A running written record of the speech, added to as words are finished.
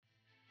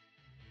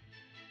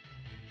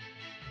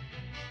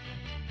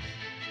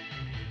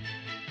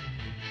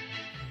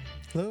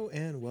Hello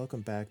and welcome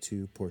back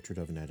to Portrait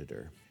of an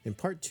Editor. In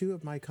part 2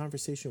 of my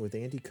conversation with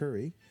Andy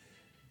Curry,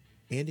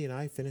 Andy and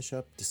I finish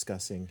up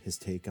discussing his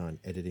take on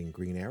editing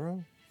Green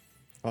Arrow.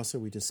 Also,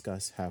 we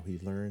discuss how he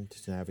learned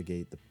to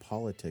navigate the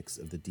politics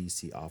of the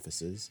DC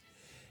offices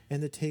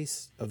and the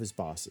tastes of his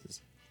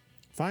bosses.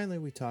 Finally,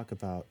 we talk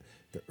about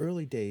the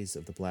early days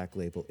of the Black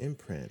Label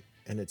imprint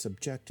and its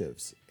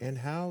objectives and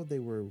how they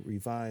were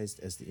revised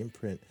as the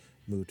imprint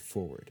moved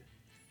forward.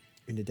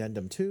 In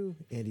Addendum 2,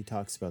 Andy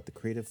talks about the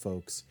creative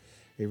folks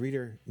a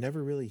reader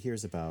never really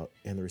hears about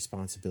and the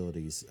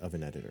responsibilities of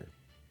an editor.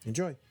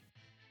 Enjoy.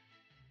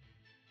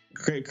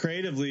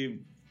 Creatively,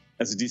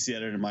 as a DC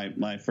editor,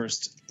 my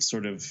first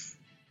sort of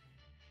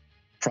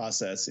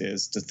process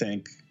is to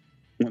think,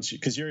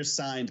 because you're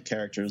assigned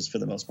characters for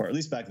the most part. At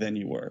least back then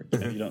you were.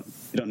 You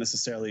don't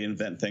necessarily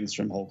invent things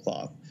from whole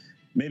cloth.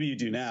 Maybe you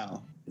do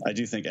now. I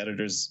do think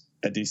editors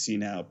at DC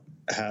now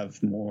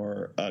have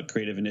more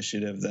creative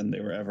initiative than they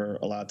were ever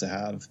allowed to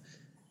have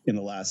in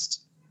the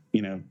last,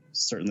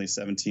 certainly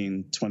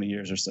 17, 20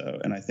 years or so.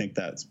 And I think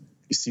that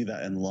you see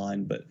that in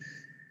line. But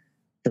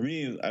for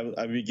me, I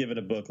would be given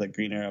a book like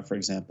Green Arrow, for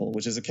example,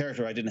 which is a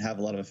character I didn't have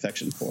a lot of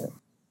affection for.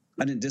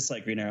 I didn't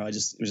dislike Green Arrow. It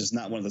was just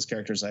not one of those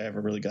characters I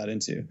ever really got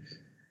into.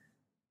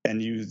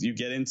 And you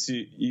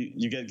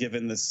get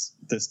given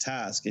this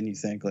task, and you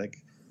think, like,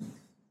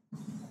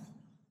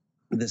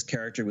 this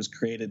character was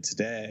created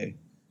today.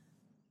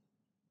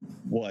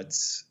 What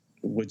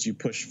would you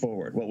push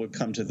forward? What would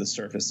come to the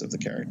surface of the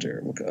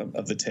character,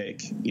 of the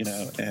take,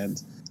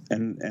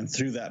 and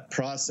through that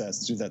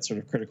process, through that sort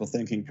of critical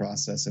thinking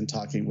process and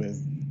talking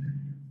with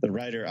the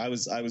writer, I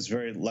was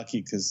very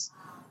lucky, because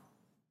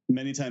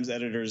many times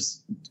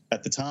editors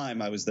at the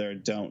time I was there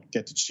don't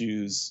get to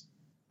choose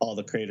all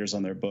the creators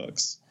on their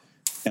books.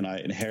 And I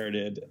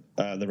inherited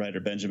the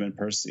writer Benjamin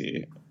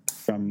Percy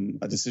from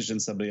a decision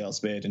somebody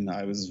else made, and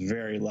I was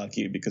very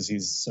lucky because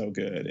he's so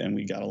good and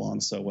we got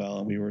along so well,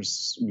 and we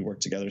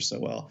worked together so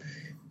well.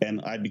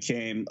 And I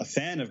became a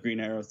fan of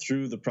Green Arrow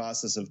through the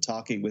process of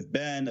talking with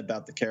Ben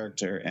about the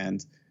character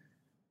and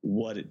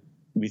what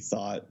we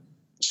thought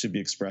should be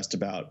expressed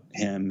about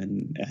him,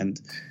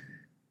 and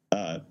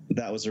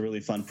that was a really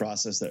fun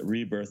process that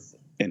Rebirth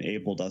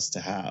enabled us to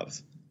have.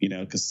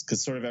 Because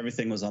sort of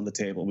everything was on the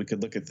table. We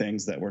could look at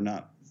things that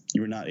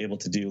you were not able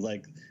to do,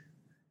 like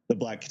the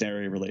Black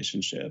Canary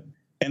relationship.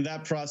 And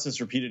that process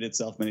repeated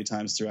itself many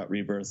times throughout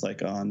Rebirth,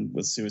 like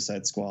with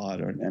Suicide Squad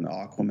and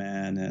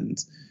Aquaman.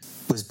 And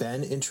was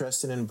Ben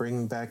interested in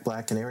bringing back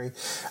Black Canary?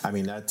 I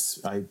mean, I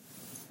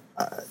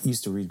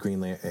used to read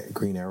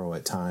Green Arrow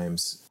at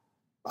times.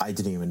 I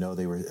didn't even know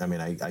they were. I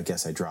mean, I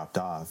guess I dropped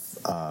off.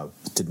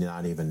 Did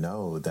not even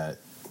know that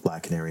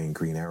Black Canary and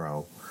Green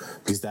Arrow,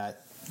 because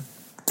that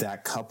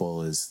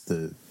couple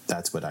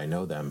that's what I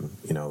know them.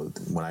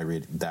 When I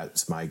read,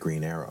 that's my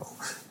Green Arrow.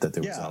 That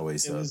there was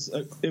always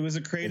it was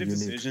a creative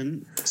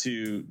decision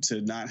to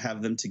not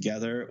have them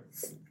together,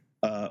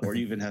 or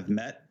even have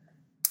met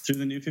through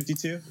the New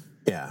 52.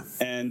 Yeah,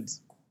 and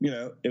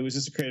it was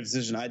just a creative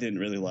decision I didn't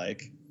really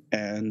like,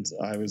 and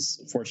I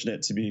was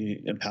fortunate to be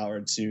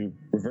empowered to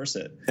reverse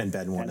it. And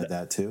Ben wanted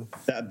that too.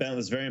 That Ben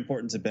was very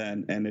important to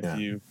Ben, and if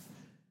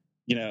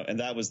and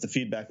that was the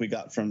feedback we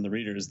got from the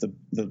readers. The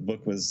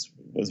book was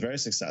very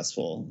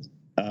successful,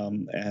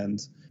 and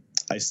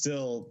I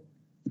still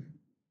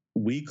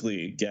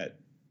weekly get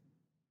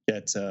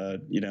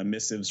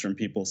missives from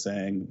people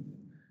saying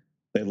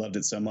they loved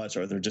it so much,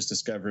 or they're just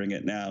discovering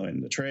it now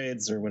in the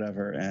trades or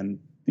whatever. And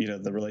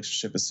the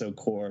relationship is so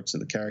core to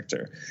the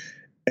character.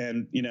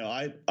 And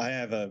I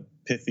have a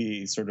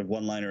pithy sort of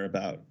one-liner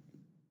about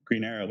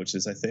Green Arrow, which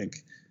is, I think,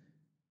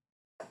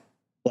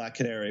 Black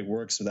Canary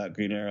works without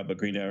Green Arrow, but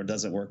Green Arrow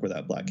doesn't work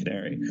without Black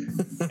Canary.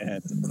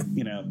 And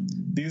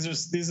these are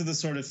the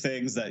sort of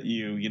things that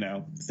you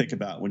think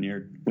about when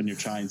you're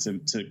trying to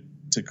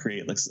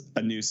create like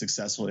a new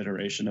successful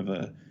iteration of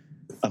a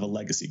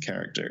legacy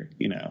character.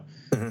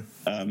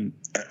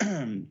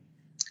 Mm-hmm.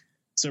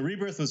 So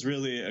Rebirth was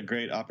really a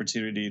great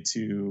opportunity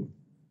to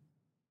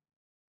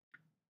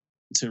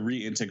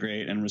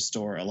reintegrate and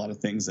restore a lot of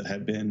things that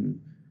had been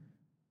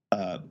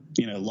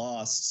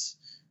lost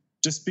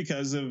just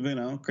because of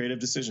creative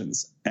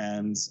decisions.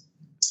 And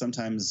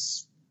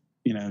sometimes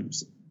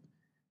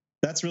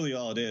that's really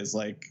all it is.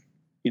 Like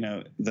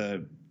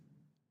when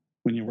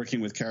you're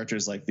working with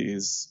characters like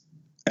these,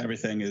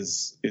 everything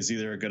is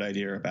either a good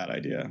idea or a bad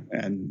idea,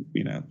 and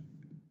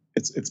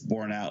it's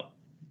borne out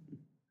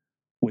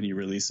when you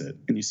release it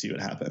and you see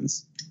what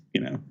happens.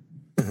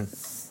 Mm-hmm.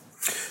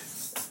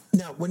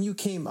 Now, when you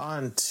came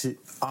onto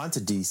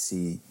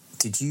DC,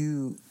 did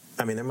you?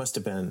 I mean, there must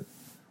have been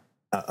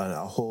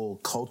a whole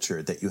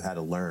culture that you had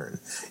to learn,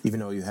 even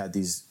though you had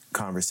these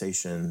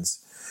conversations,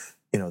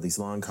 these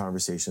long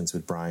conversations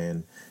with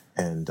Brian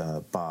and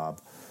Bob,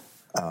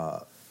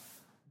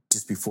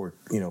 just before,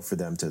 for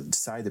them to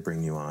decide to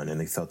bring you on, and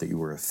they felt that you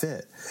were a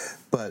fit.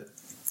 But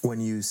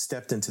when you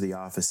stepped into the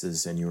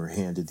offices and you were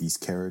handed these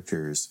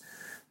characters,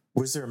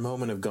 was there a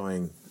moment of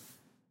going,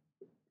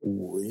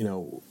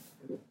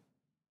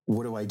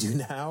 what do I do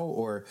now?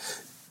 Or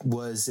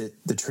was it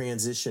the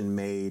transition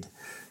made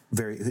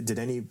did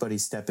anybody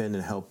step in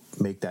and help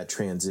make that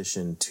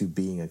transition to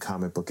being a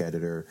comic book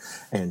editor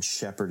and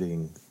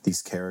shepherding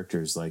these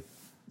characters like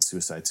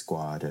Suicide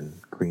Squad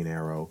and Green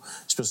Arrow,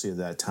 especially at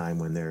that time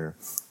when their,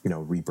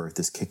 rebirth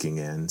is kicking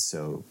in,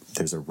 so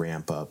there's a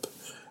ramp up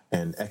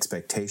and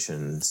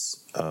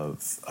expectations of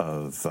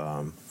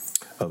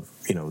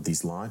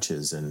these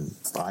launches and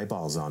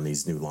eyeballs on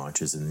these new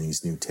launches and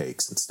these new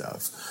takes and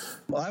stuff.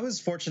 Well, I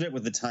was fortunate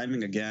with the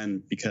timing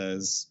again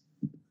because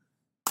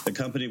the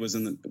company was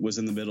in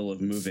the middle of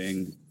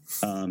moving.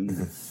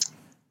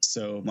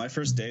 So my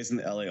first days in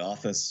the LA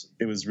office,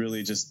 it was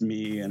really just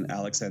me and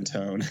Alex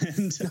Antone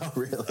and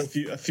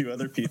a few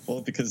other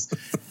people because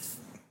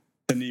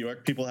the New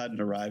York people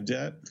hadn't arrived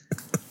yet.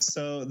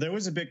 So there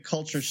was a big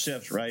culture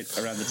shift right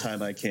around the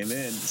time I came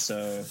in.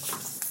 So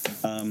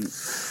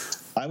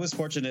I was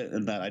fortunate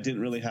in that I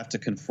didn't really have to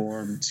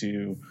conform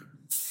to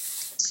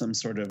some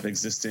sort of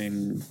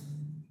existing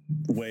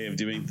way of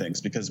doing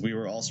things because we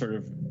were all sort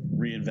of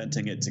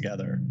reinventing it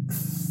together.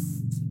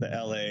 The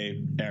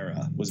LA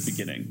era was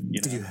beginning.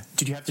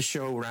 Did you have to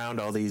show around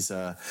all these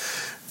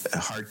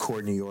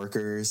hardcore New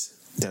Yorkers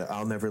that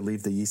I'll never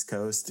leave the East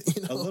Coast?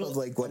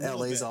 Like what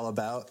LA's all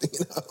about.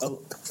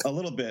 A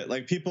little bit.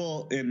 Like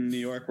people in New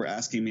York were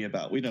asking me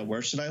about,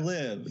 where should I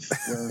live?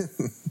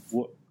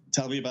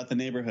 Tell me about the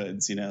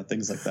neighborhoods,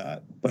 things like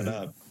that.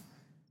 But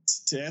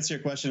to answer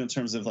your question in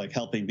terms of like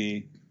helping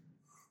me,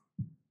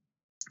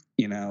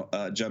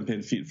 jump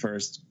in feet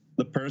first,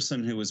 the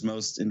person who was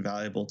most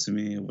invaluable to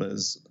me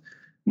was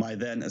my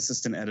then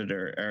assistant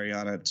editor,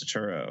 Ariana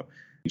Totoro.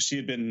 She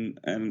had been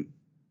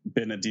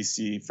at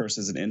DC first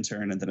as an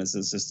intern and then as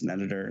an assistant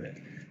editor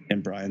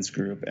in Brian's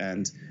group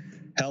and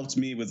helped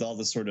me with all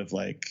the sort of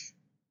like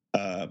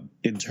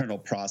internal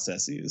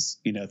processes,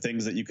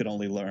 things that you could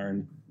only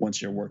learn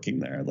once you're working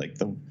there, like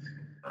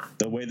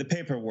the way the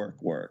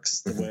paperwork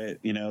works, the way,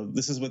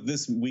 this is what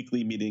this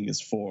weekly meeting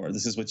is for.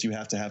 This is what you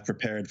have to have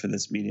prepared for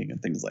this meeting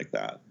and things like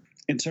that.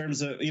 In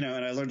terms of, and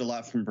I learned a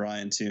lot from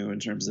Brian too, in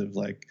terms of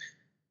like,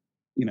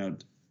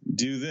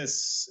 do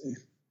this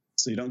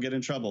so you don't get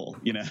in trouble,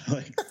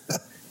 like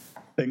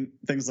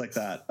things like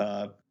that.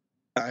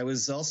 I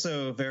was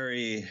also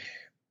very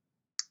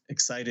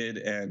excited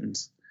and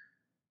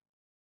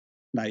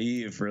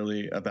naive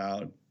really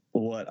about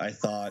what I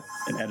thought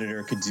an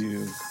editor could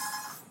do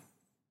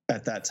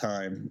at that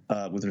time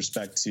with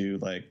respect to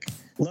like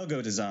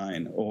logo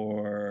design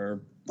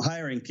or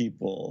hiring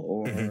people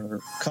or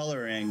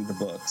coloring the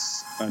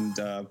books. And,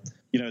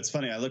 it's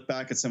funny. I look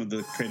back at some of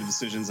the creative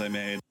decisions I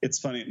made. It's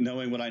funny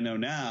knowing what I know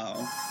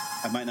now,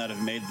 I might not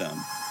have made them,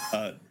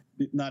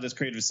 not as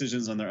creative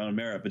decisions on their own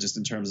merit, but just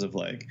in terms of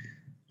like,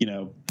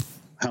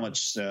 how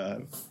much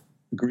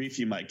grief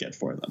you might get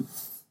for them,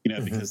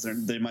 because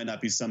they might not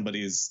be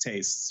somebody's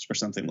tastes or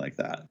something like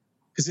that.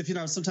 Because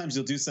if, sometimes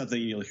you'll do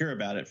something, you'll hear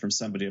about it from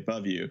somebody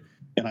above you.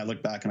 And I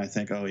look back and I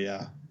think, oh,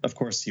 yeah, of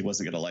course he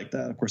wasn't going to like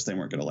that. Of course they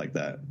weren't going to like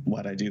that.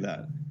 Why'd I do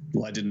that?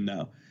 Well, I didn't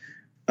know.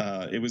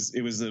 It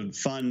was a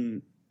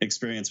fun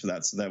experience for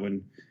that. So that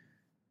when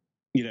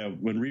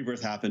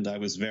Rebirth happened, I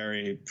was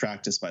very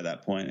practiced by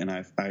that point, and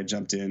I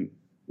jumped in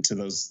to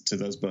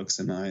those books,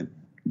 and I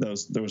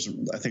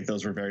think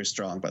those were very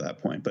strong by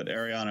that point. But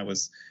Ariana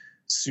was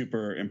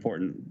super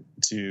important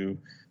to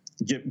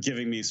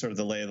giving me sort of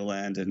the lay of the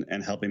land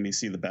and helping me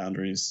see the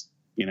boundaries,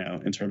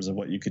 in terms of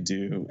what you could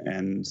do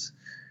and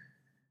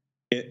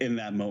in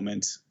that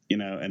moment,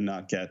 and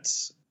not get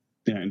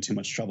in too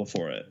much trouble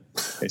for it,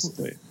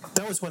 basically.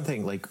 That was one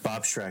thing, like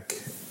Bob Schreck,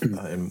 in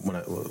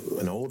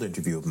an old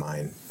interview of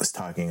mine, was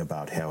talking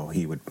about how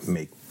he would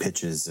make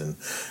pitches and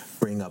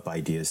bring up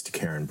ideas to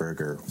Karen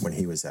Berger when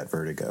he was at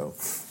Vertigo.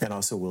 And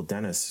also Will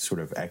Dennis sort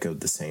of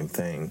echoed the same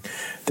thing,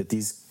 that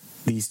these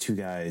two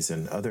guys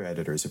and other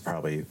editors are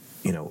probably,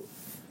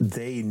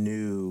 they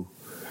knew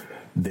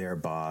their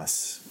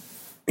boss,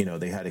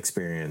 they had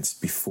experience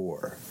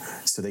before.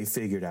 So they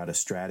figured out a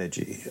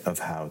strategy of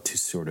how to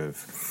sort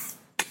of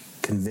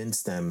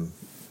convince them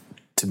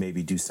to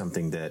maybe do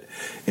something that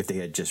if they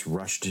had just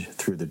rushed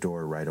through the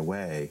door right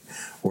away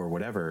or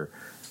whatever,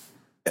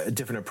 a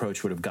different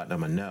approach would have gotten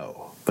them a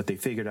no. But they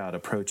figured out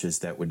approaches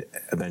that would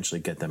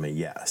eventually get them a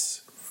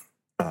yes.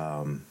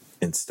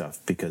 And stuff,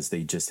 because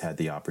they just had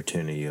the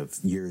opportunity of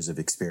years of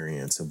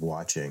experience of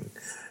watching.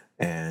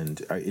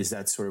 And is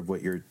that sort of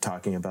what you're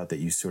talking about, that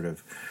you sort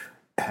of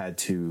had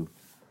to,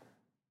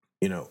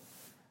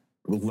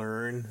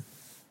 learn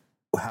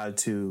how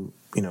to,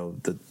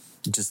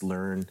 just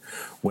learn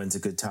when's a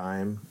good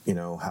time,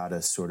 how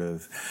to sort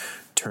of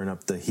turn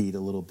up the heat a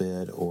little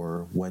bit,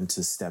 or when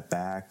to step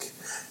back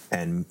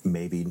and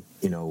maybe,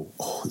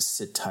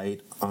 sit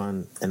tight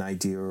on an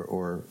idea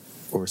or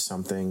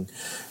something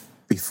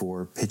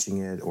before pitching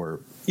it?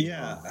 Or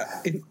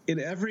in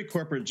every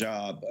corporate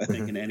job, I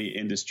think in any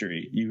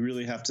industry, you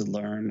really have to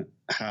learn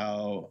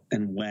how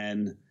and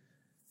when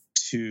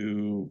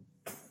to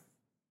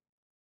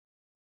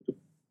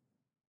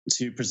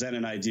present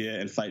an idea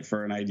and fight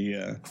for an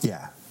idea.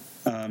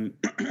 And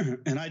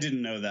I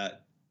didn't know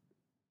that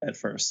at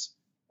first.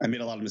 I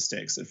made a lot of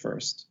mistakes at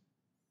first,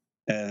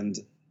 and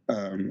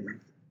I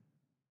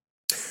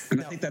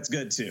think that's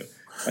good too.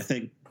 I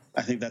think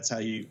that's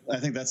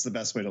the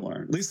best way to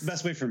learn. At least the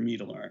best way for me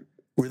to learn.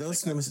 Were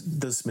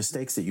those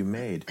mistakes that you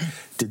made,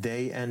 did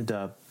they end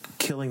up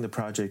killing the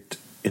project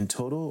in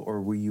total,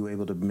 or were you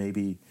able to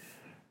maybe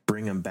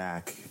bring them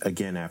back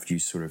again after you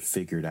sort of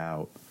figured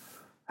out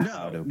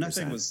how to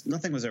nothing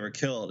was ever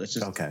killed. It's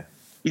just, okay.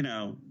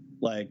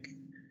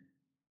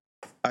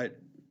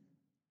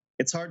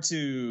 It's hard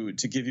to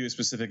give you a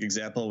specific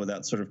example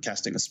without sort of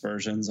casting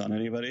aspersions on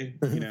anybody,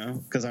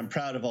 because I'm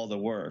proud of all the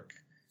work,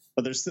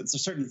 but there's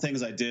certain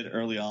things I did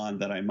early on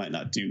that I might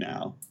not do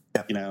now,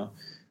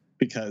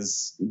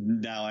 because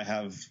now I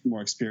have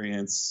more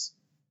experience.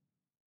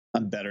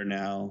 I'm better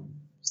now.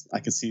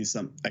 I can see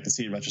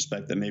in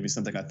retrospect that maybe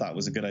something I thought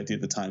was a good idea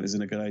at the time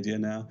isn't a good idea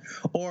now,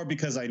 or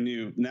because I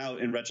knew now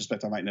in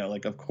retrospect, I might know,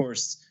 like, of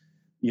course,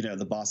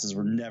 the bosses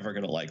were never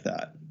going to like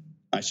that.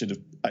 I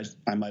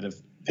might have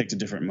picked a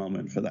different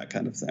moment for that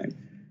kind of thing,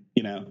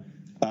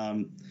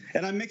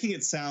 and I'm making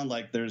it sound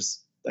like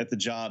the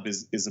job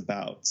is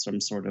about some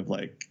sort of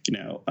I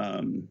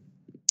don't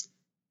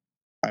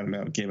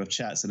know, game of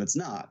chess, and it's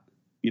not.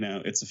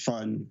 It's a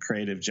fun,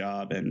 creative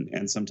job,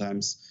 and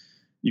sometimes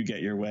you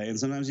get your way, and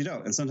sometimes you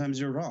don't, and sometimes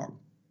you're wrong.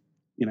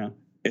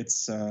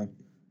 It's not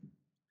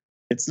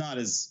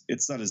as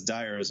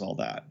dire as all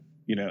that.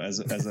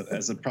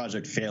 As a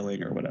project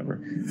failing or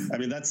whatever. I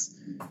mean, that's,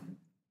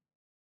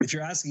 if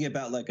you're asking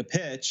about like a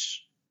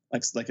pitch,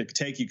 like a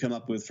take you come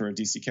up with for a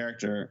DC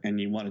character, and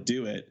you want to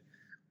do it,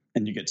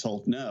 and you get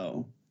told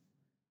no,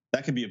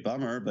 that could be a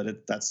bummer,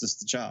 but that's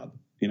just the job.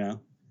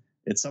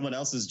 It's someone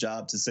else's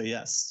job to say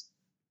yes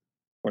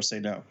or say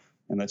no,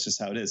 and that's just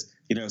how it is.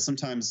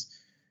 Sometimes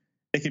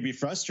it can be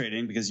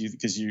frustrating because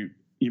you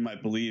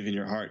might believe in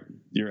your heart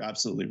you're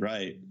absolutely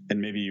right, and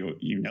maybe you're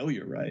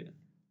right,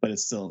 but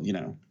it's still,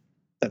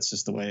 that's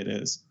just the way it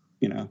is,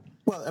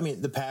 Well, I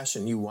mean, the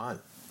passion you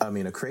want. I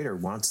mean, a creator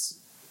wants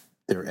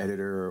their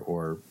editor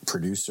or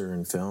producer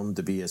in film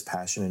to be as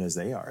passionate as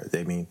they are.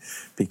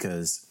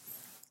 Because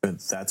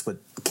that's what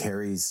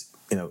carries,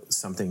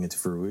 something into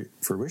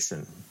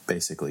fruition.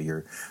 Basically,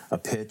 a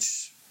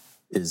pitch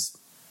is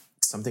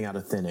something out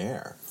of thin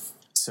air.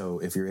 So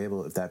if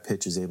that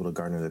pitch is able to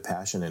garner the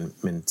passion,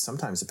 and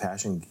sometimes the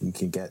passion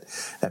can get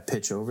that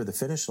pitch over the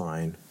finish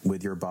line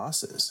with your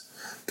bosses,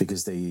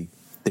 because they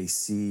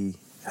see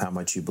how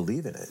much you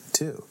believe in it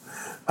too.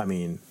 I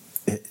mean,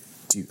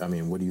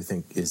 what do you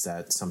think? Is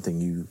that something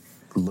you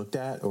looked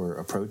at or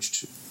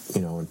approached,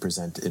 and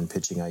present in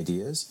pitching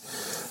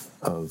ideas?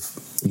 Of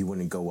you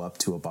wouldn't go up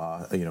to a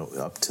boss,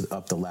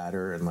 up the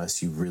ladder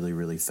unless you really,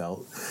 really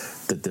felt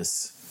that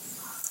this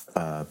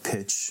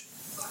pitch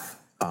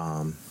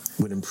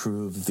would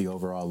improve the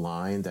overall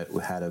line that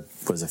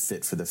was a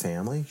fit for the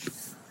family?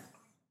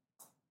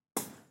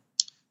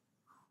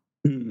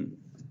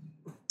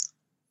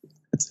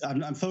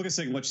 I'm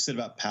focusing on what you said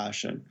about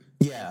passion.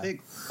 Yeah,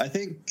 I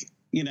think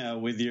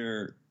with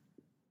your,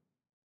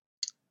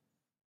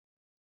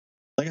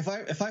 like,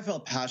 if I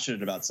felt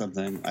passionate about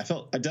something, I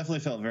definitely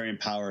felt very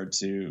empowered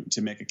to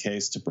make a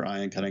case to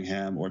Brian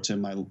Cunningham or to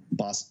my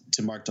boss,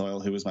 to Mark Doyle,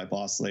 who was my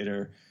boss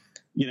later,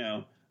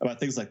 about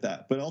things like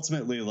that. But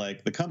ultimately,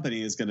 like, the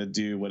company is going to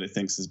do what it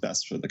thinks is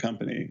best for the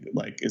company.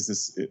 Like, is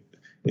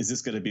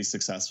this going to be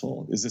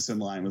successful? Is this in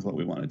line with what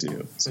we want to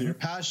do? So your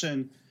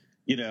passion,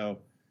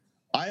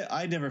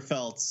 I never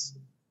felt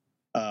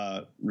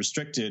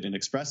restricted in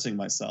expressing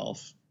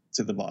myself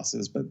to the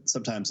bosses, but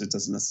sometimes it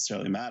doesn't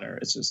necessarily matter.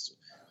 It's just,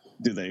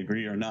 do they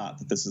agree or not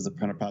that this is the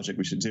kind of project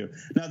we should do?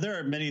 Now, there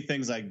are many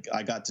things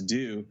I got to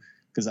do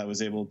because I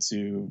was able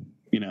to,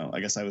 I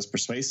guess I was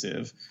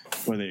persuasive,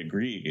 where they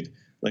agreed.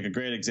 Like, a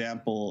great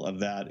example of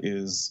that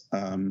is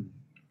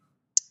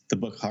the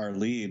book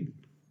Harleen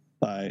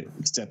by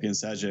Stepien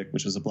Sejic,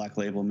 which was a Black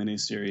Label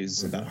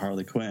miniseries about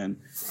Harley Quinn,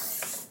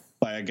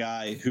 by a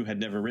guy who had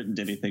never written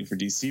anything for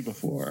DC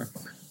before,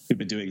 who'd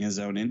been doing his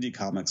own indie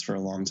comics for a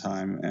long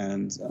time.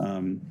 And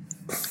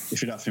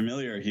if you're not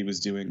familiar, he was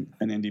doing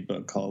an indie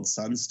book called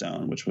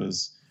Sunstone, which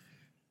was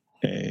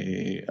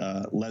a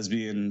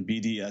lesbian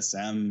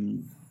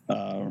BDSM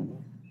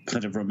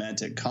kind of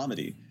romantic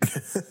comedy.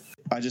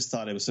 I just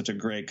thought it was such a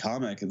great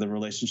comic. The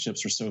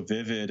relationships were so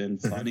vivid and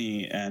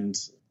funny and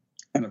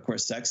of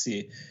course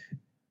sexy.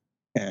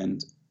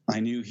 And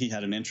I knew he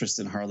had an interest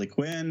in Harley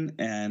Quinn,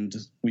 and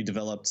we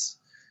developed,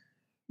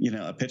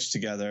 a pitch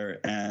together.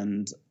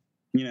 And,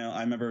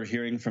 I remember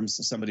hearing from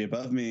somebody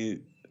above me,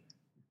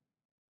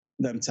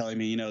 them telling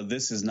me,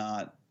 this is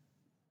not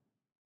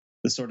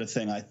the sort of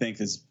thing I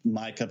think is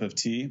my cup of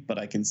tea, but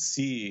I can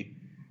see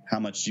how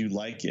much you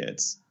like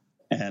it,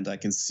 and I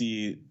can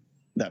see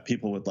that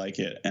people would like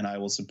it, and I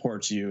will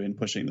support you in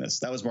pushing this.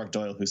 That was Mark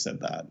Doyle who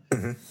said that.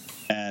 Mm-hmm.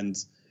 And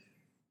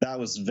that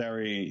was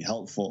very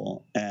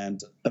helpful.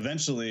 And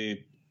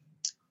eventually,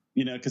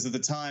 because at the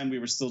time we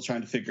were still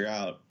trying to figure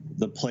out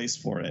the place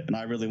for it, and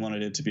I really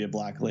wanted it to be a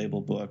Black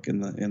Label book in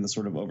the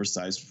sort of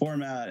oversized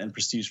format and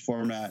prestige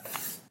format.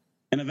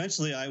 And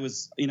eventually I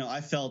was, I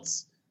felt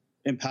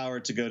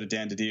empowered to go to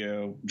Dan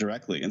DiDio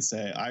directly and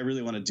say, I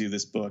really want to do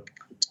this book.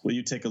 Will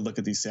you take a look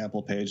at these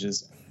sample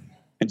pages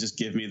and just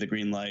give me the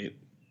green light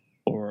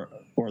or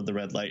the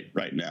red light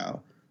right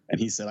now? And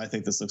he said, I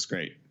think this looks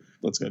great.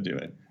 Let's go do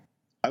it.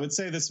 I would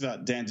say this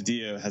about Dan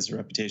DiDio: has a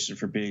reputation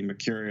for being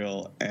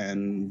mercurial,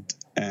 and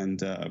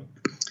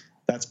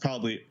that's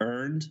probably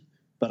earned.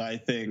 But I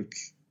think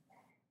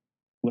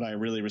what I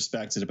really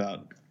respected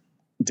about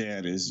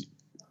Dan is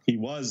he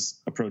was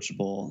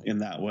approachable in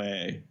that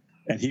way,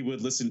 and he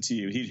would listen to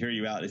you. He'd hear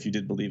you out if you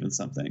did believe in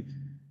something.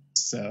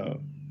 So,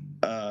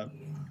 now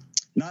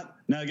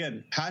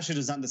again, passion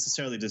is not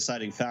necessarily a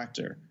deciding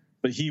factor,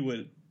 but he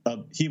would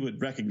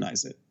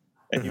recognize it,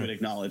 and he would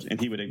acknowledge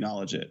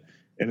it.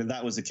 And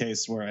that was a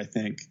case where I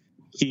think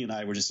he and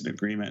I were just in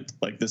agreement.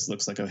 Like, this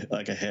looks like a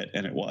hit,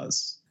 and it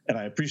was. And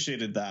I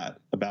appreciated that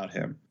about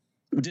him.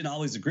 We didn't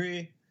always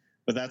agree,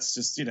 but that's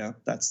just,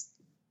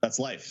 that's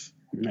life.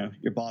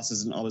 Your boss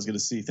isn't always going to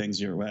see things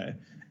your way,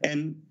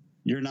 and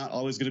you're not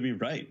always going to be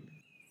right.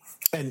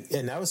 And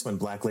that was when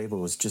Black Label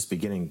was just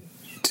beginning,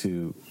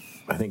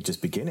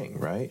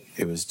 right?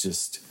 It was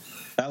just...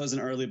 That was an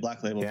early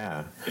Black Label.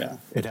 Yeah.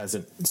 It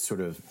hasn't sort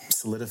of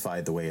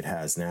solidified the way it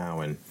has now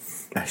and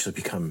actually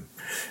become,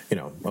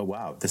 oh,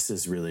 wow, this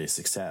is really a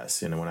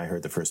success. When I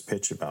heard the first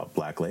pitch about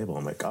Black Label,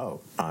 I'm like,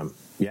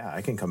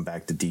 I can come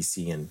back to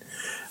DC and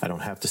I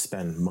don't have to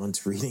spend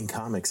months reading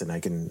comics, and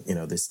I can,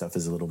 this stuff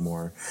is has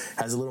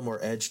a little more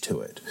edge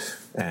to it.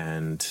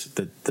 And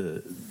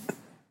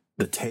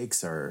the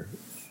takes are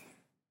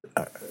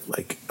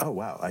like, oh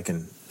wow,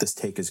 this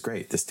take is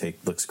great, this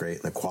take looks great,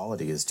 and the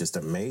quality is just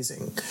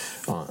amazing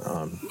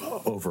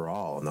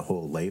overall on the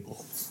whole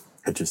label.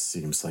 It just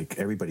seems like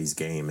everybody's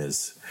game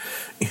is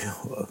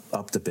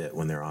upped a bit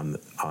when they're on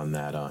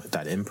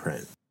that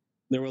imprint.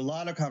 There were a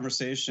lot of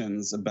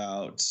conversations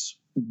about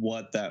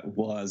what that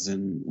was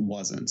and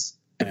wasn't,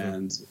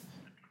 and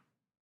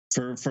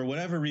for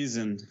whatever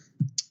reason,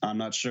 I'm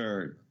not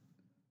sure,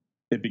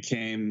 it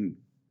became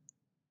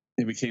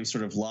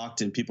sort of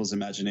locked in people's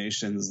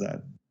imaginations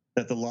that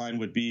the line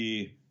would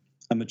be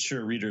a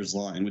mature reader's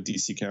line with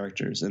DC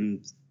characters.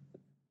 And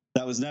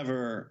that was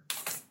never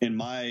in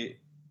my,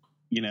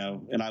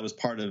 and I was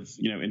part of,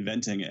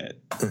 inventing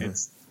it.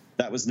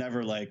 That was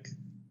never like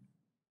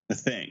a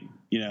thing,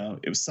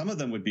 it was, some of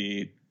them would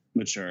be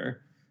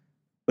mature,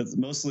 but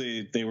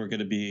mostly they were going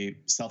to be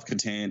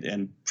self-contained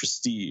and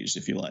prestige,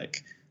 if you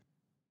like.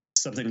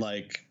 Something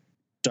like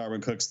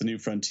Darwin Cook's The New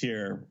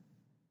Frontier,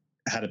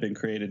 had it been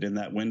created in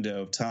that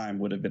window of time,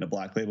 would have been a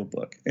Black Label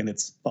book, and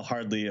it's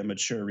hardly a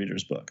mature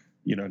reader's book.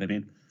 You know what I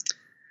mean?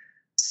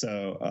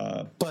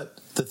 So, but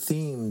the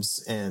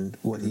themes and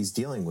what he's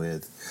dealing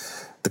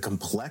with, the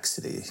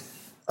complexity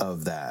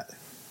of that,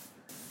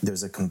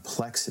 there's a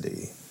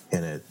complexity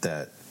in it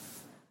that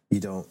you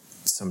don't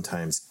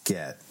sometimes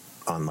get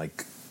on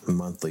like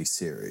monthly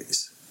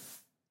series.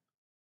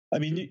 I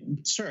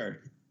mean, sure,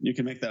 you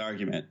can make that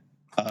argument.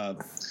 I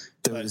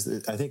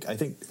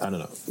think I don't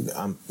know.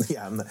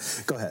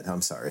 Go ahead.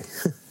 I'm sorry.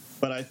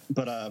 but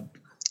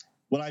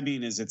what I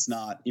mean is, it's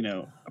not,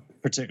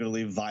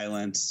 particularly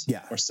violent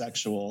or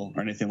sexual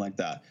or anything like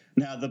that.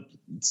 Now,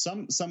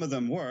 some of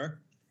them were,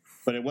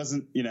 but it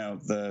wasn't,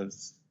 the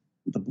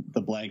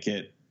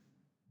blanket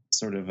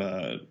sort of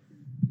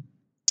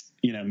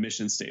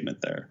mission statement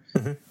there.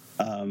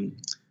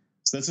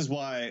 So this is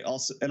why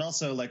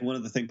also like one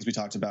of the things we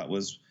talked about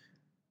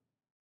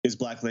is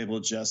Black Label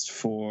just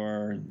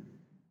for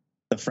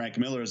the Frank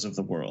Millers of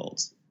the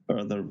world,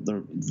 or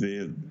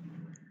the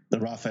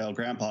Raphael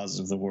Grandpas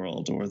of the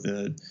world, or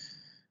the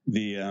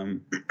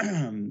Brian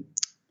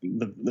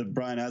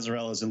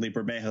Azzarellos and Lee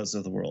Bermejos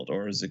of the world,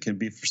 or as it can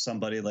be for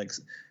somebody like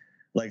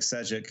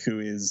Sejic, who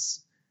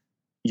is,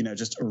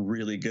 just a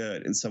really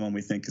good and someone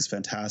we think is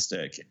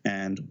fantastic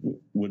and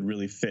would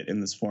really fit in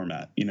this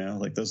format.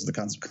 Like those are the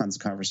kinds of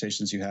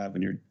conversations you have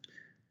when you're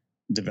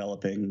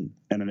developing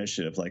an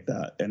initiative like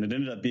that. And it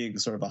ended up being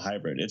sort of a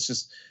hybrid.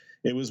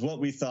 It was what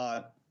we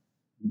thought,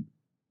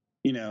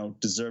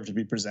 deserved to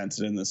be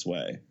presented in this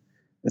way.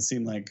 It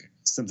seemed like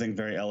something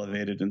very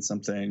elevated and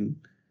something,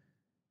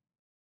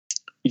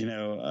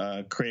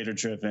 creator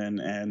driven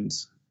and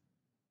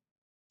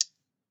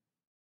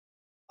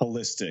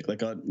holistic,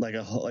 like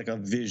a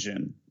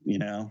vision,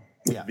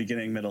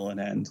 beginning, middle, and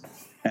end.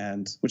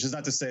 And which is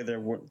not to say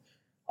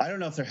I don't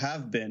know if there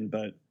have been,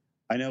 but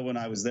I know when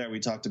I was there, we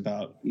talked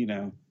about,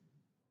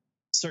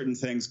 certain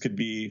things could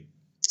be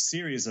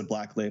series of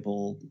Black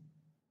Label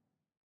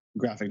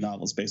graphic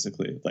novels,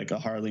 basically, like a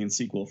Harleen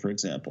sequel, for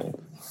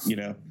example,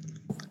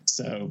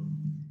 So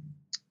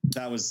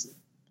that was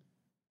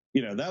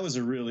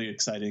a really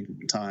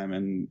exciting time,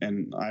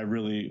 and I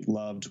really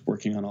loved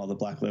working on all the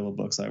Black Label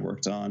books I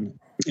worked on.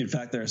 In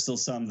fact, there are still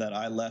some that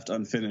I left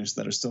unfinished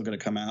that are still going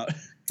to come out.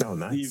 Oh,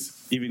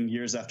 nice. Even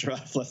years after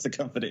I've left the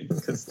company,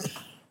 because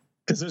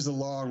there's a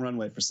long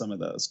runway for some of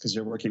those, because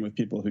you're working with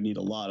people who need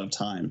a lot of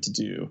time to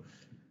do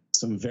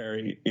some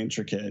very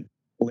intricate,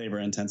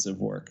 labor-intensive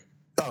work.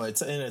 Oh,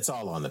 it's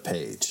all on the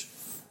page.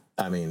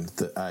 I mean,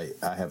 I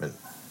haven't,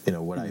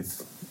 what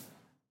I've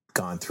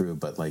gone through,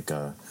 but like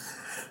the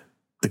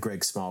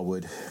Greg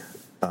Smallwood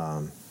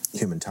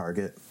Human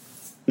Target.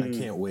 I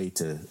can't wait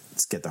to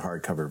get the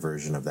hardcover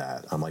version of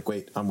that.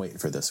 I'm waiting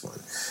for this one.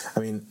 I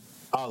mean,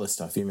 all this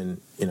stuff, even,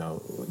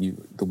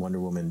 the Wonder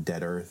Woman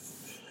Dead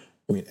Earth.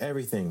 I mean,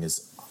 everything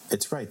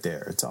it's right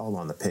there. It's all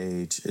on the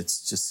page. It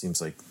just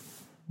seems like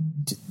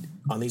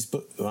on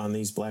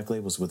these Black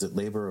Labels, was it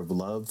labor of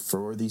love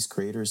for these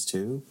creators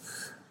too,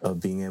 of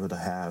being able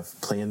to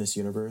play in this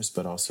universe,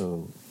 but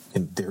also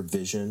in their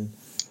vision,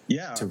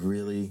 to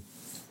really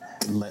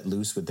let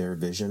loose with their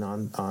vision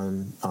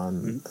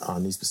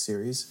on these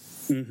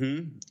series.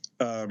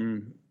 Mm-hmm.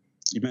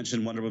 You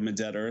mentioned Wonder Woman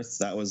Dead Earth.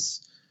 That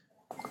was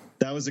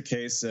a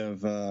case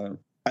of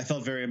I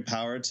felt very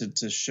empowered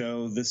to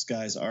show this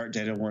guy's art,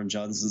 Daniel Warren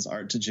Johnson's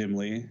art, to Jim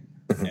Lee,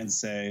 and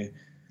say,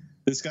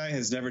 this guy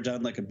has never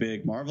done like a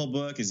big Marvel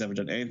book. He's never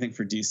done anything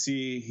for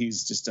DC.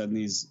 He's just done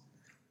these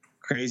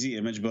crazy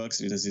image books.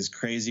 He does these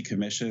crazy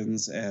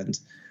commissions, and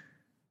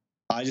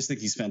I just think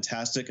he's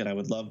fantastic, and I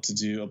would love to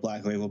do a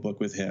Black Label book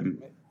with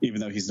him,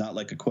 even though he's not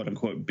like a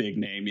quote-unquote big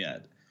name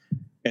yet.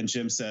 And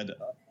Jim said,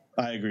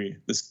 I agree.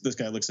 This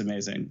guy looks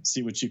amazing.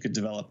 See what you could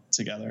develop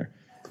together.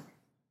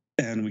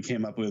 And we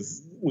came up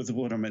with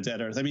Wonder Woman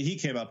Dead Earth. I mean, he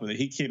came up with it.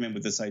 He came in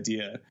with this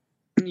idea.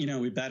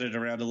 We batted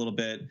around a little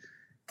bit,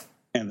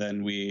 and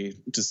then we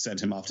just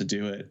sent him off to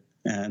do it.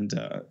 And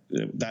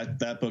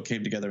that book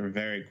came together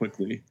very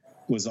quickly.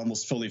 Was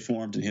almost fully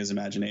formed in his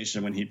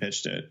imagination when he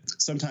pitched it.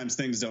 Sometimes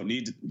things don't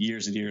need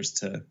years and years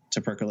to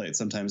percolate.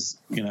 Sometimes,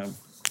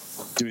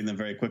 doing them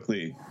very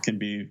quickly can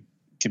be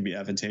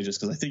advantageous,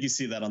 because I think you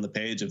see that on the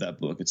page of that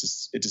book. It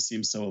just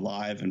seems so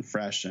alive and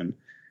fresh, and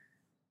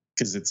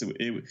because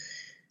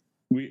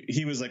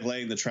he was like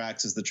laying the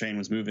tracks as the train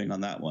was moving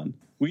on that one.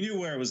 We knew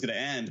where it was going to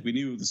end. We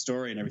knew the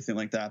story and everything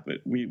like that, but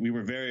we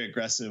were very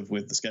aggressive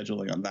with the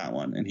scheduling on that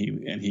one, and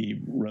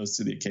he rose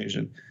to the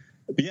occasion.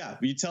 But yeah,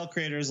 you tell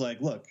creators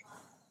like, look,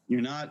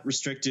 you're not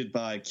restricted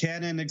by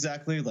canon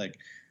exactly. Like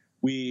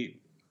we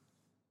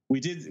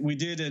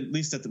did at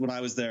least when I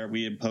was there,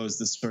 we imposed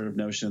this sort of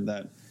notion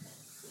that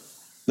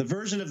the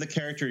version of the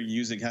character you're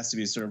using has to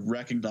be sort of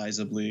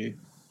recognizably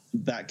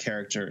that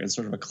character in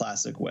sort of a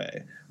classic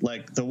way.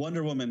 Like the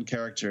Wonder Woman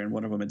character in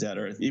Wonder Woman Dead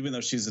Earth, even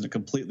though she's in a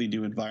completely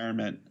new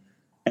environment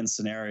and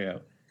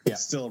scenario,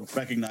 it's still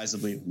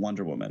recognizably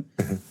Wonder Woman.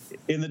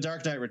 In The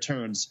Dark Knight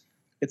Returns,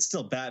 it's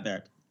still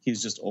Batman.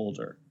 He's just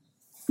older.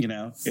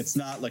 It's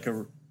not like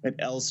an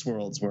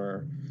Elseworlds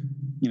where,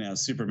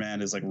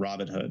 Superman is like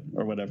Robin Hood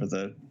or whatever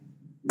the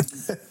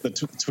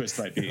twist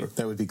might be.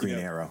 That would be Green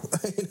Arrow.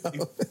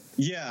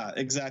 Yeah,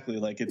 exactly.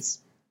 Like these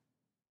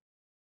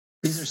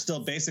are still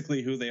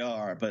basically who they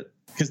are, but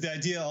because the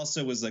idea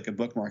also was like a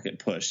book market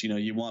push.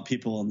 You want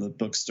people in the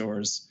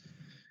bookstores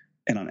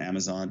and on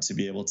Amazon to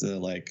be able to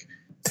like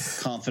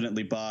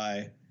confidently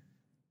buy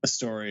a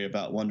story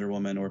about Wonder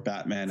Woman or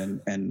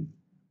Batman and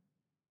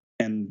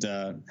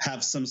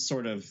have some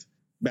sort of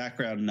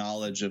background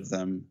knowledge of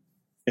them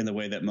in the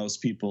way that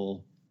most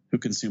people who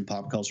consume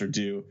pop culture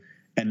do,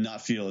 and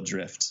not feel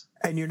adrift.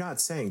 And you're not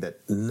saying that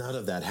none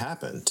of that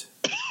happened.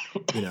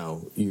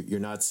 You're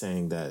not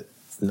saying that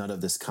none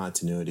of this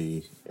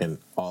continuity and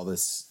all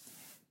this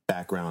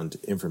background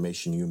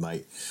information you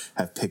might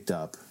have picked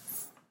up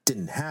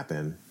didn't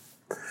happen.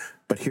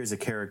 But here's a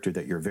character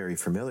that you're very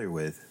familiar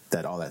with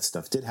that all that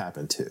stuff did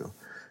happen to,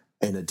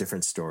 in a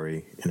different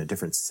story, in a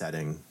different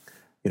setting,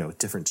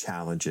 different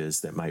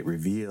challenges that might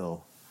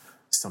reveal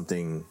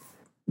something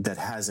that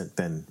hasn't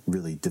been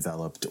really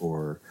developed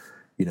or,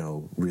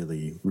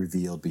 really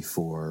revealed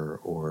before,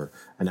 or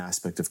an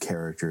aspect of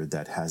character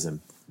that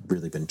hasn't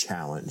really been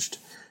challenged.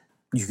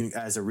 You can,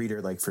 as a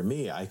reader, like for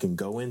me, I can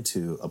go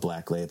into a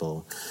Black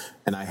Label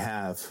and I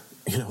have,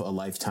 a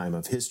lifetime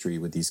of history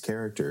with these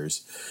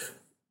characters,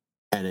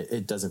 and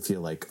it doesn't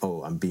feel like,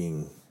 oh, I'm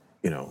being,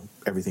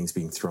 everything's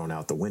being thrown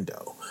out the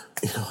window.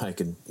 I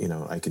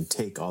can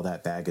take all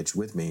that baggage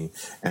with me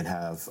and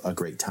have a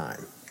great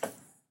time.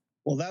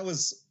 Well, that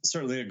was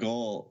certainly a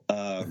goal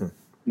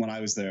when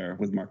I was there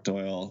with Mark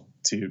Doyle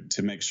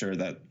to make sure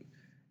that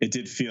it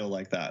did feel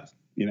like that.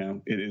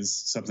 It is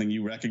something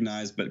you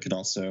recognize, but could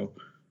also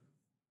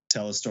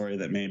tell a story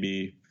that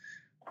maybe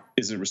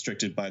isn't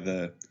restricted by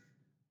the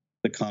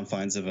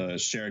confines of a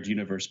shared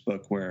universe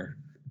book where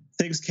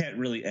things can't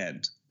really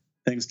end.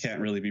 Things can't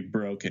really be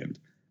broken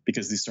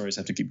because these stories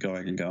have to keep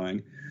going and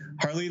going.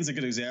 Harleen's a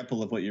good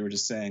example of what you were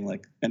just saying,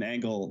 like the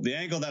angle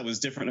that was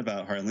different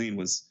about Harleen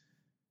was,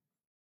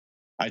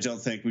 I don't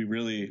think we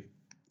really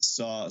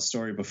saw a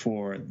story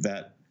before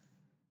that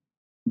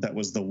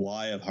was the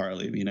why of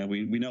Harley.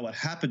 We know what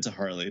happened to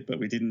Harley, but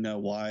we didn't know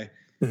why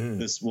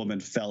this woman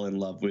fell in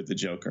love with the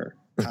Joker.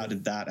 How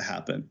did that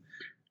happen?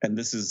 And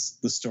this is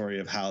the story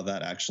of how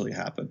that actually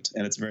happened.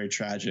 And it's very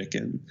tragic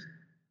and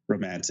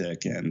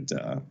romantic, and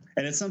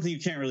it's something you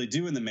can't really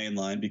do in the main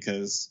line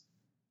because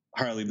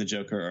Harley and the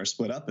Joker are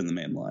split up in the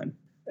main line,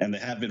 and they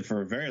have been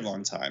for a very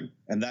long time.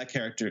 And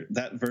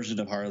that version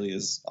of Harley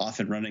is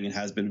off and running and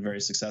has been very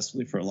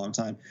successfully for a long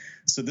time.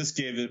 So this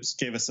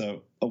gave us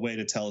a way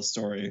to tell a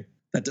story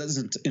that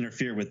doesn't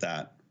interfere with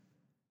that,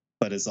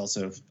 but is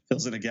also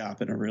fills in a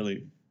gap in a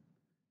really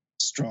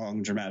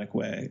strong, dramatic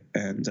way.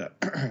 And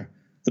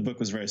the book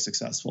was very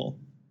successful.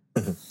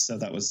 So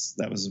that was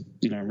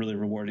a really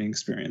rewarding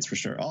experience for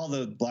sure. All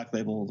the Black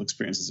Label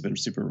experiences have been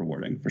super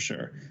rewarding for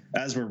sure,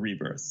 as were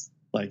Rebirth.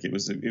 Like that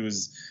was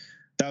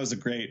a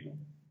great,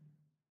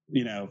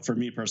 for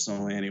me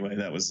personally anyway,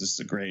 that was just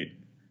a great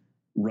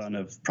run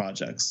of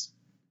projects.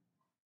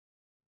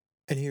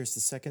 And here's the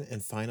second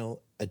and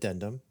final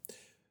addendum,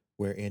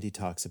 where Andy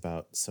talks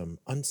about some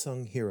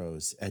unsung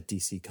heroes at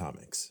DC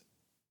Comics.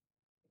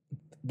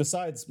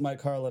 Besides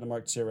Mike Harlan and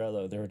Mark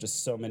Chiarello, there were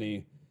just so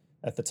many,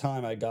 at the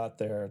time I got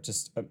there,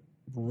 just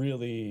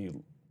really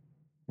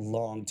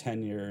long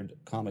tenured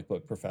comic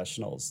book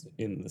professionals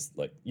in this,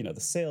 like, the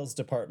sales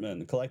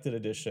department, collected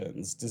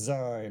editions,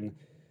 design,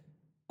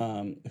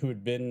 who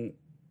had been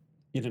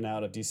in and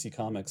out of DC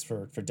Comics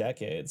for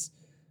decades,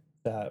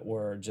 that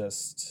were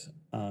just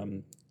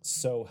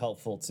so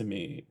helpful to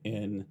me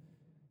in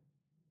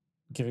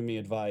giving me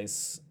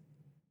advice,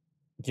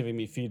 giving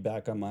me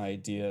feedback on my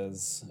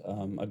ideas.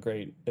 A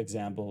great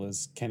example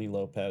is Kenny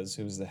Lopez,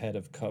 who's the head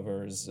of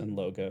covers and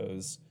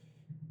logos.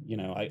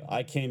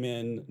 I came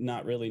in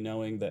not really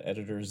knowing that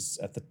editors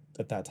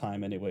at that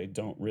time anyway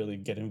don't really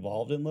get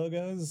involved in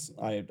logos.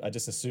 I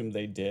just assumed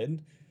they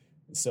did.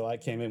 So I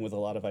came in with a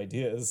lot of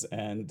ideas,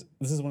 and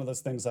this is one of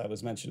those things I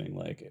was mentioning,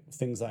 like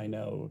things I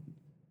know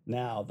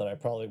now that I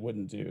probably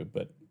wouldn't do,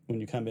 but when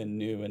you come in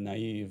new and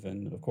naive,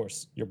 and of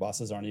course your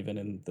bosses aren't even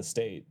in the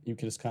state, you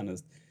can just kind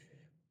of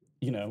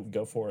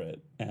go for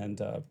it.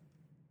 And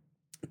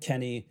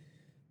Kenny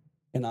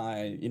and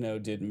I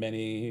did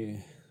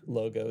many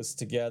logos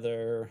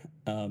together,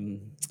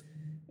 and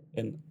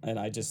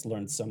I just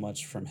learned so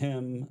much from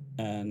him.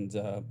 And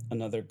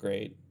another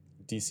great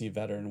DC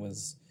veteran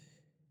was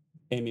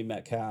Amy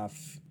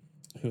Metcalf,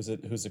 who's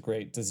a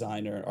great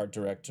designer, art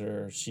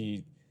director.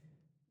 She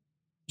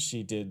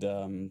did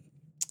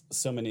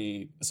so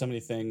many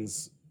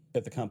things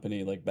at the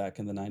company, like back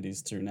in the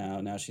 90s through now.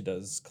 Now she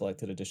does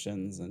collected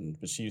editions,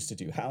 but she used to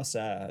do house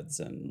ads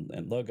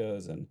and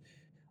logos. And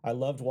I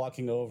loved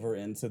walking over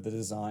into the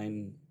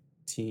design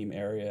team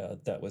area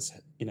that was,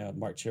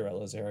 Mark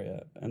Chiarello's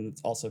area, and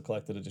also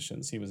collected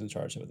editions. He was in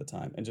charge of at the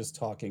time, and just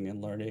talking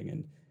and learning.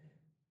 And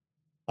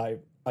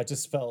I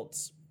just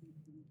felt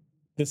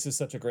this is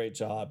such a great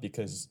job,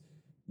 because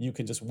you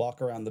can just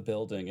walk around the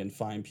building and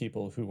find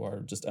people who are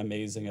just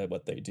amazing at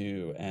what they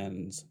do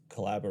and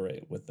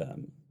collaborate with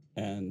them.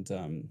 And,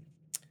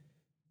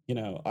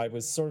 I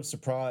was sort of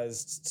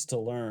surprised to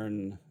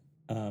learn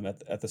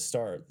at the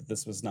start that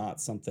this was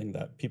not something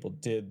that people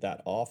did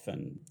that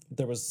often.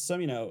 There was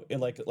some, in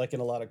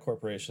a lot of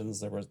corporations,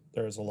 there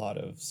was a lot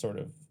of sort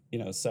of,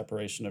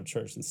 separation of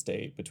church and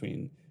state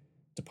between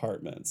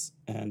departments.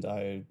 And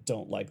I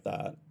don't like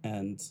that.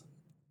 And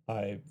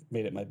I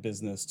made it my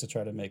business to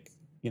try to make,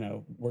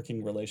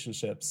 working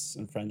relationships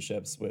and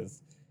friendships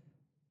with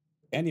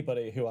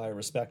anybody who I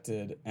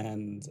respected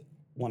and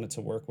wanted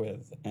to work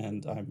with.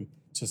 And I'm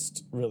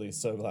just really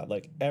so glad,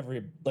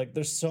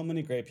 there's so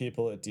many great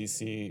people at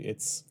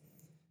DC.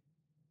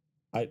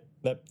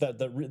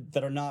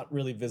 That are not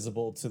really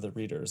visible to the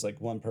readers. Like,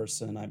 one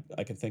person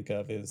I can think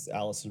of is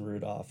Allison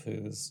Rudolph,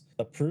 who's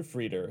a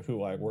proofreader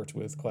who I worked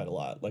with quite a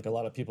lot. Like, a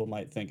lot of people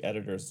might think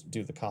editors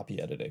do the copy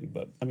editing,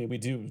 but I mean, we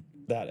do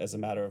that as a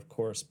matter of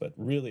course, but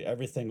really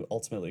everything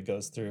ultimately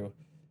goes through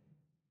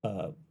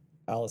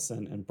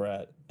Allison and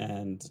Brett.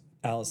 And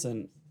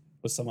Allison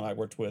was someone I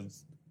worked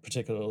with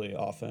particularly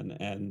often,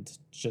 and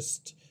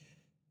just,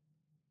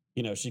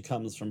 she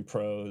comes from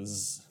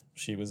prose.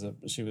 She was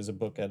a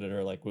book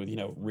editor, like, with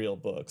real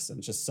books,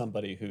 and just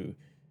somebody who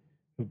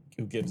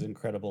gives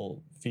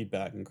incredible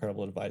feedback,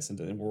 incredible advice,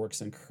 and works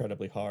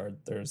incredibly hard.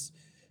 There's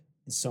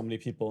so many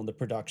people in the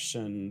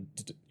production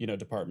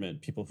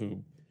department, people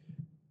who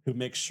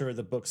make sure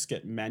the books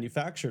get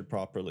manufactured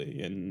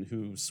properly, and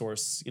who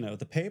source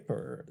the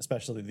paper,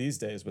 especially these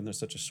days when there's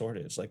such a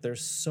shortage. Like,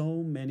 there's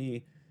so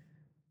many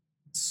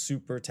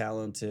super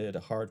talented,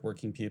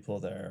 hardworking people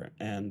there,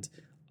 and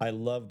I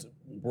loved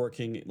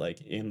working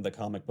in the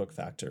comic book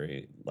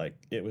factory. Like,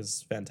 it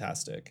was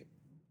fantastic.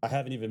 I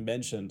haven't even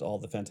mentioned all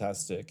the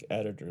fantastic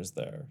editors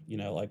there.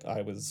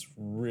 I was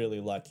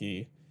really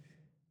lucky,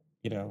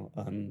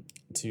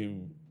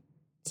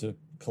 to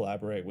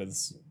collaborate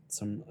with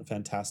some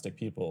fantastic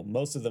people,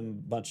 most of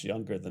them much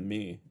younger than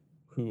me,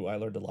 who I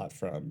learned a lot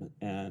from,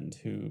 and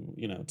who,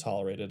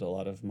 tolerated a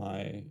lot of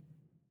my,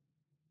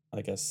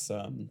 I guess,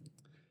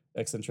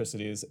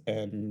 eccentricities.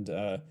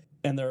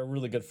 And they're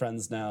really good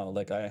friends now.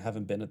 Like, I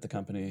haven't been at the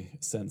company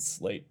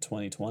since late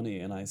 2020,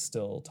 and I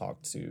still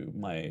talk to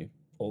my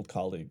old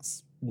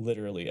colleagues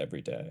literally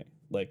every day.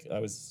 Like,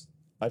 my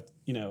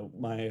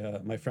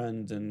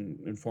friend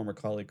and former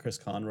colleague Chris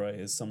Conroy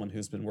is someone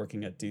who's been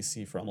working at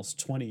DC for almost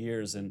 20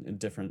 years in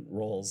different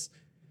roles,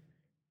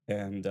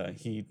 and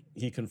he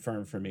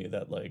confirmed for me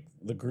that, like,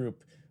 the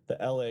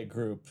LA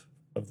group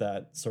of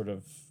that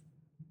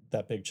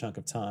big chunk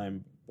of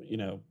time,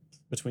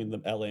 between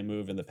the LA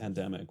move and the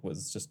pandemic,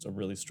 was just a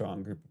really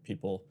strong group of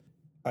people.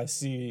 I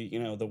see,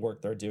 the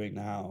work they're doing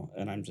now,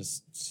 and I'm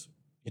just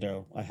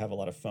I have a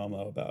lot of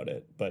FOMO about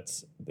it, but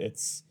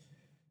it's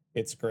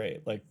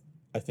great. Like,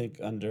 I think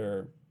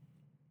under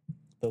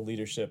the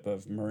leadership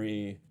of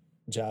Marie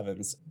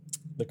Javins,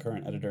 the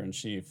current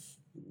editor-in-chief,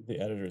 the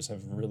editors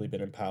have really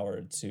been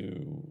empowered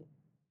to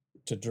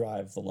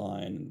drive the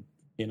line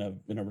in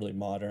a really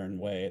modern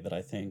way that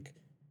I think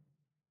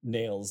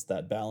nails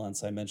that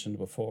balance I mentioned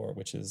before,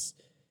 which is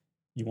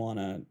you want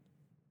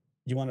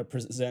to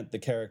present the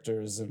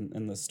characters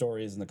and the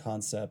stories and the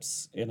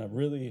concepts in a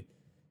really,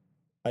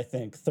 I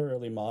think,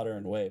 thoroughly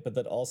modern way, but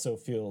that also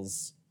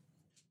feels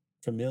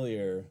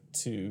familiar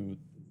to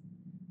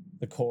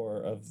the core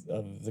of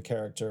the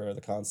character or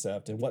the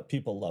concept and what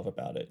people love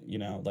about it.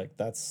 Like,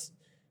 that's,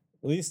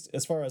 at least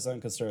as far as I'm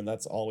concerned,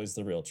 that's always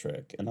the real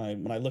trick. And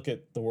when I look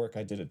at the work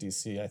I did at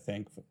DC, I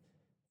think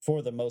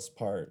for the most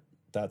part,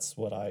 that's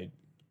what I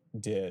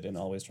did and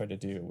always tried to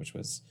do, which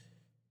was,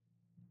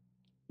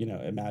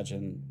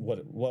 imagine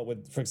what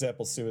would, for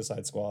example,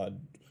 Suicide Squad,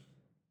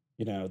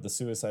 the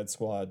Suicide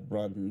Squad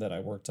run that I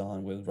worked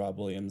on with Rob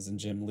Williams and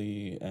Jim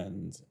Lee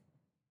and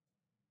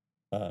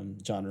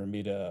John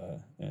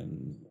Romita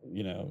and,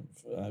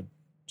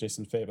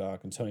 Jason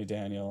Fabok and Tony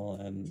Daniel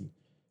and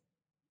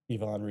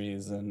Yvonne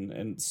Rees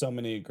and so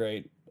many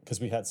great, because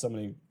we had so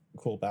many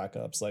cool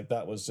backups. Like,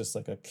 that was just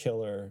like a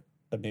killer,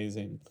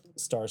 amazing,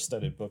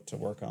 star-studded book to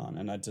work on.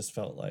 And I just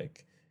felt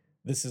like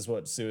this is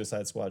what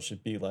Suicide Squad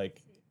should be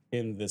like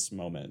in this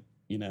moment,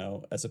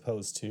 as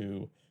opposed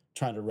to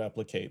trying to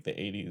replicate the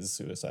 80s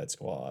Suicide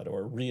Squad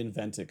or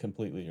reinvent it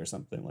completely or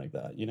something like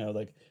that.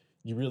 Like,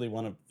 you really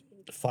want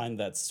to find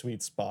that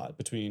sweet spot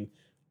between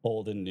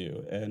old and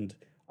new. And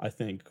I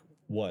think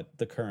what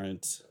the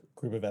current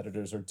group of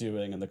editors are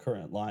doing and the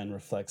current line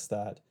reflects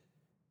that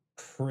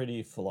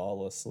pretty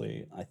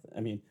flawlessly.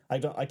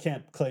 I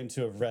can't claim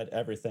to have read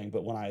everything,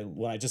 but when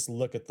I just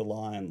look at the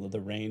line,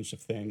 the range of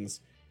things,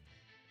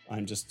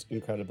 I'm just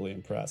incredibly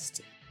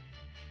impressed.